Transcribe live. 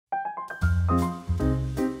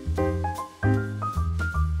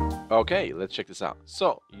Okay, let's check this out.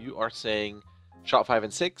 So you are saying shot 5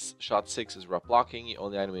 and 6. Shot 6 is rough blocking. You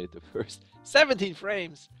only animated the first 17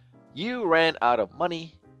 frames. You ran out of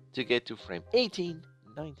money to get to frame 18,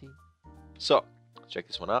 19. So check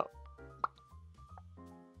this one out.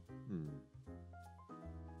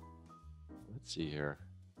 Let's see here.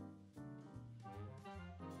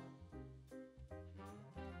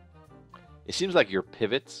 It seems like your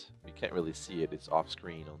pivot, you can't really see it, it's off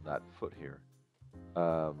screen on that foot here.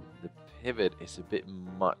 The pivot is a bit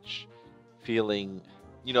much. Feeling,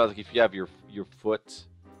 you know, like if you have your foot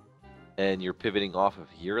and you're pivoting off of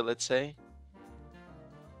here, let's say,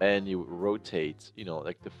 and you rotate, you know,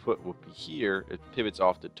 like the foot would be here, it pivots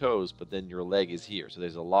off the toes, but then your leg is here. So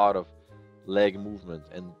there's a lot of leg movement.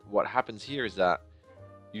 And what happens here is that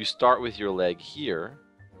you start with your leg here,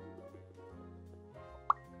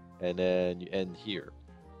 and then you end here.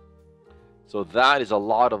 So that is a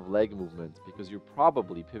lot of leg movement because you're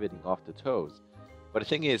probably pivoting off the toes. But the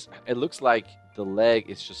thing is, it looks like the leg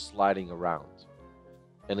is just sliding around.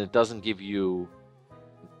 And it doesn't give you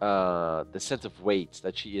the sense of weight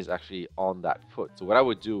that she is actually on that foot. So what I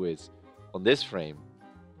would do is, on this frame,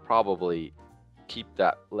 probably keep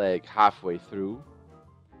that leg halfway through,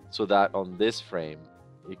 so that on this frame,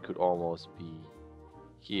 it could almost be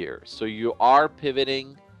here. So you are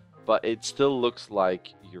pivoting, but it still looks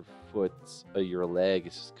like your foot, your leg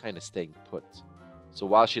is kind of staying put. So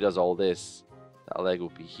while she does all this, that leg will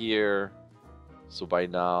be here. So by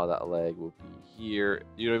now, that leg will be here.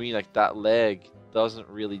 You know what I mean? Like that leg doesn't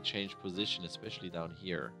really change position, especially down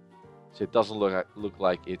here. So it doesn't look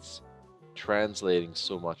like it's translating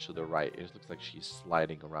so much to the right. It looks like she's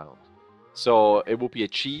sliding around. So it will be a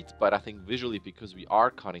cheat, but I think visually, because we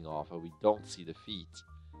are cutting off and we don't see the feet,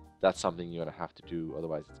 that's something you're gonna have to do.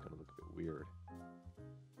 Otherwise, it's gonna look a bit weird.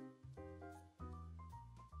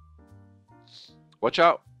 Watch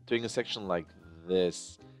out doing a section like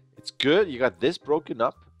this. It's good. You got this broken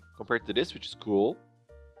up compared to this, which is cool.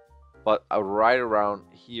 But right around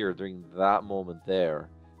here, during that moment there,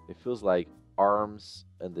 it feels like arms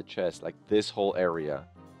and the chest, like this whole area,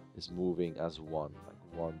 is moving as one,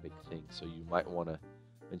 like one big thing. So you might want to,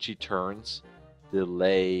 when she turns,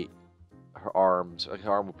 delay her arms. Like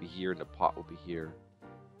her arm will be here and the pot will be here.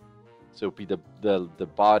 So it'll be the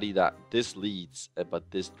body that this leads,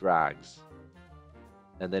 but this drags.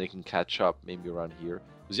 And then it can catch up maybe around here.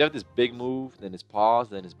 Because you have this big move, then it's pause,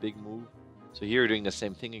 then it's big move. So here you're doing the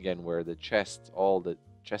same thing again, where the chest, all the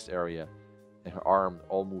chest area and her arm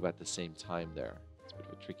all move at the same time there. It's a bit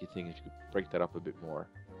of a tricky thing if you could break that up a bit more.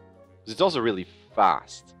 Because it's also really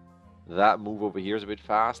fast. That move over here is a bit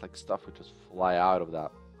fast, like stuff would just fly out of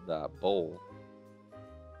that bowl.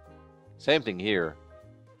 Same thing here.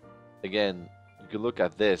 Again, you can look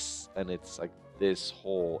at this, and it's like this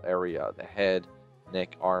whole area, the head,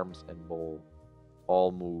 neck, arms, and bowl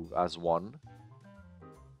all move as one.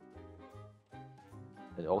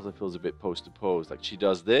 And it also feels a bit pose to pose. Like she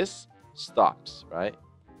does this, stops, right?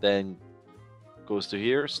 Then goes to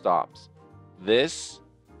here, stops. This,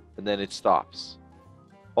 and then it stops.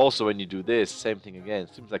 Also, when you do this, same thing again.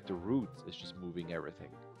 It seems like the root is just moving everything.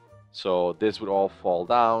 So this would all fall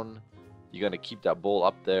down. You're going to keep that bowl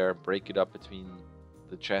up there, break it up between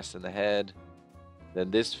the chest and the head. Then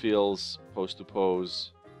this feels pose to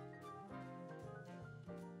pose,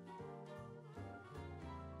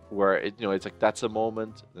 where it, you know, it's like that's a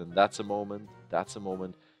moment, then that's a moment, that's a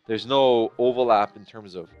moment. There's no overlap in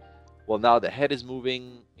terms of, well, now the head is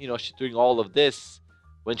moving, you know, she's doing all of this.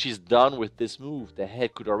 When she's done with this move, the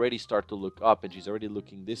head could already start to look up, and she's already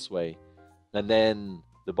looking this way. And then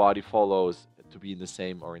the body follows to be in the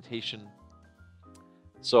same orientation.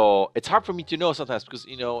 So it's hard for me to know sometimes because,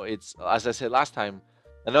 you know, it's, as I said last time,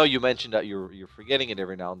 I know you mentioned that you're forgetting it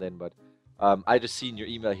every now and then, but I just see in your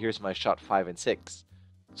email, here's my shot 5 and 6.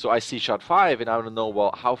 So I see shot 5 and I want to know,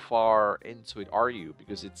 well, how far into it are you?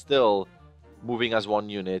 Because it's still moving as one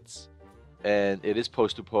unit and it is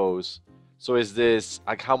pose to pose. So is this,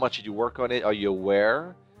 like, how much did you work on it? Are you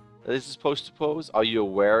aware that this is pose to pose? Are you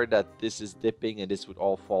aware that this is dipping and this would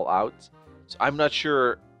all fall out? So I'm not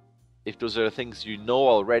sure if those are the things you know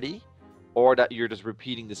already, or that you're just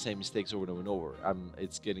repeating the same mistakes over and over and over.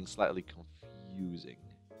 It's getting slightly confusing.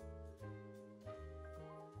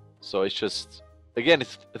 So it's just, again,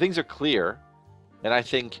 things are clear, and I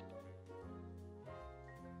think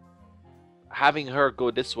having her go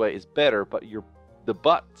this way is better, but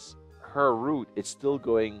her route is still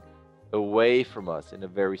going away from us in a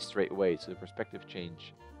very straight way, so the perspective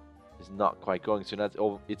change is not quite going.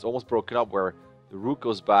 So it's almost broken up where the root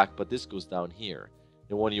goes back, but this goes down here.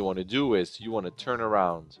 And what you want to do is you want to turn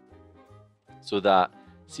around so that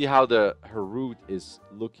See how her root is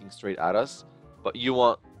looking straight at us, but you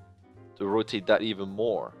want to rotate that even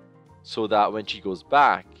more, so that when she goes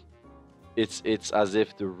back, it's as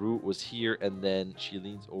if the root was here and then she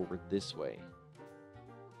leans over this way.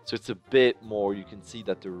 So it's a bit more, you can see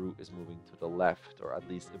that the root is moving to the left, or at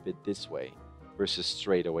least a bit this way, versus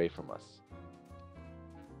straight away from us.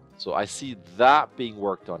 So I see that being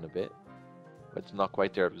worked on a bit, but it's not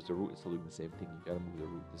quite there because the root is still doing the same thing. You gotta move the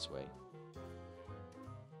root this way.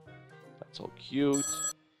 That's all cute.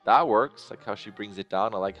 That works, like how she brings it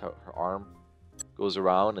down. I like how her arm goes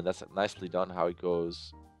around, and that's nicely done how it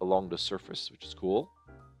goes along the surface, which is cool.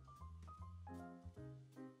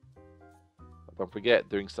 But don't forget,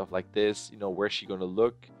 doing stuff like this, you know, where's she gonna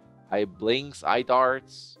look? Eye blinks, eye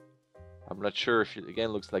darts. I'm not sure if she,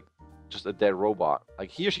 again, looks like just a dead robot. Like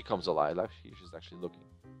here she comes alive. Here she's actually looking.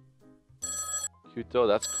 Cute though,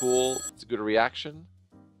 that's cool. It's a good reaction.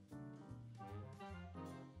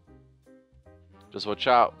 Just watch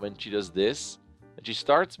out when she does this and she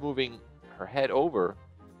starts moving her head over.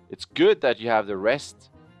 It's good that you have the rest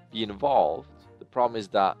be involved. The problem is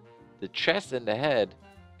that the chest and the head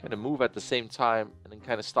kind of move at the same time and then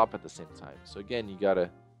kind of stop at the same time. So again, you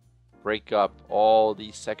gotta break up all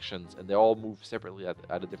these sections and they all move separately at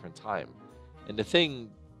a different time. And the thing,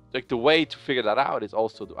 like the way to figure that out is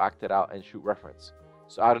also to act it out and shoot reference.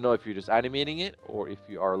 So I don't know if you're just animating it or if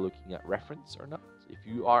you are looking at reference or not. If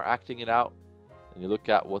you are acting it out and you look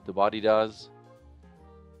at what the body does,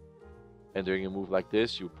 and during a move like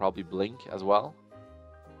this, you probably blink as well.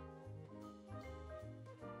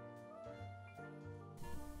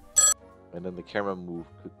 And then the camera move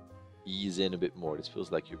could ease in a bit more. This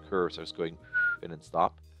feels like your curve starts going and then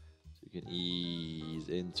stop. So you can ease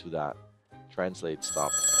into that. Translate,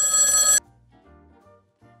 stop.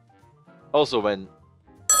 Also, when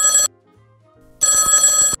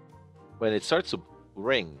it starts to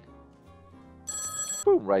ring,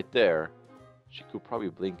 boom, right there, she could probably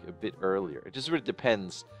blink a bit earlier. It just really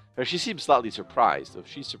depends. She seems slightly surprised. So if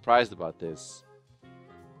she's surprised about this,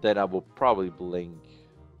 then I will probably blink.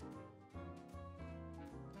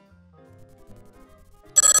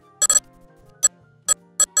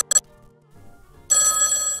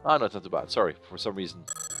 Oh, no, it's not too bad. Sorry, for some reason,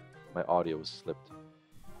 my audio was slipped.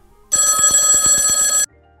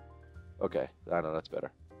 Okay, I know, that's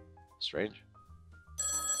better. Strange.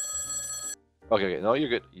 Okay, no, you're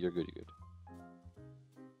good. You're good, you're good.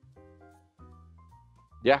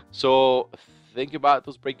 Yeah, so think about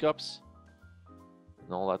those breakups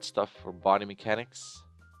and all that stuff for body mechanics.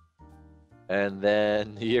 And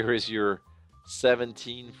then here is your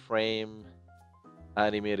 17 frame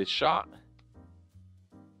animated shot.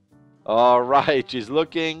 All right, she's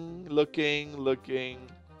looking.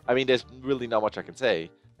 I mean, there's really not much I can say.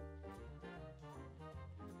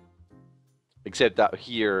 Except that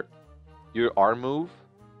here, your arm move,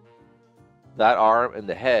 that arm and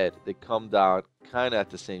the head, they come down kind of at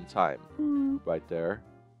the same time. Right there.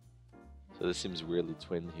 So this seems really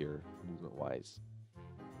twin here, movement-wise.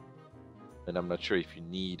 And I'm not sure if you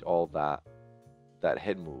need all that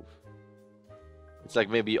head move. It's like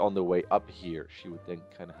maybe on the way up here, she would then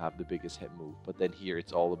kind of have the biggest head move. But then here,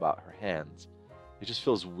 it's all about her hands. It just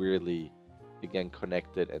feels weirdly, again,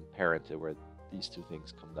 connected and parented where these two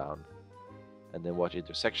things come down. And then watch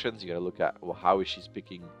intersections. You gotta look at, well, how is she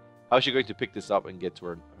going to pick this up and get to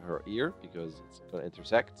her ear? Because it's gonna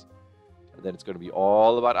intersect. And then it's gonna be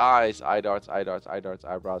all about eyes, eye darts,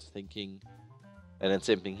 eyebrows, thinking. And then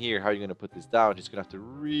same thing here. How are you gonna put this down? She's gonna have to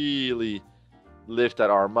really lift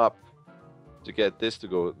that arm up to get this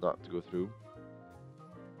to not to go through.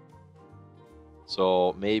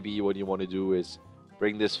 So maybe what you want to do is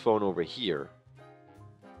bring this phone over here,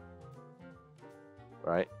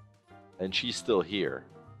 right? And she's still here,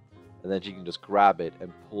 and then she can just grab it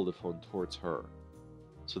and pull the phone towards her,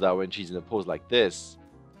 so that when she's in a pose like this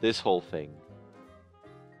whole thing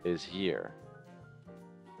is here,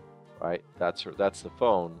 right? That's the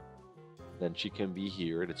phone. Then she can be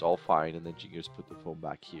here and it's all fine, and then she can just put the phone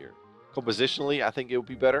back here. Compositionally, I think it would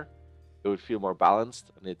be better. It would feel more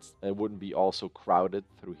balanced, and it wouldn't be all so crowded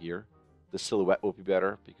through here. The silhouette would be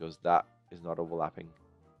better because that is not overlapping.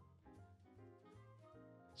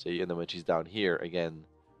 See, and then when she's down here, again,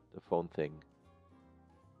 the phone thing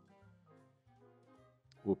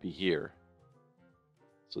would be here.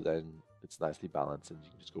 So then it's nicely balanced, and you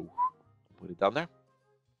can just go put it down there.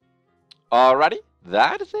 Alrighty,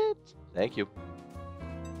 that is it. Thank you.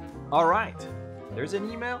 All right. There's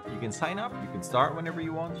an email. You can sign up. You can start whenever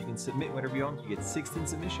you want. You can submit whenever you want. You get 16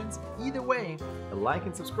 submissions. Either way, a like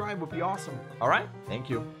and subscribe would be awesome. All right. Thank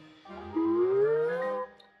you.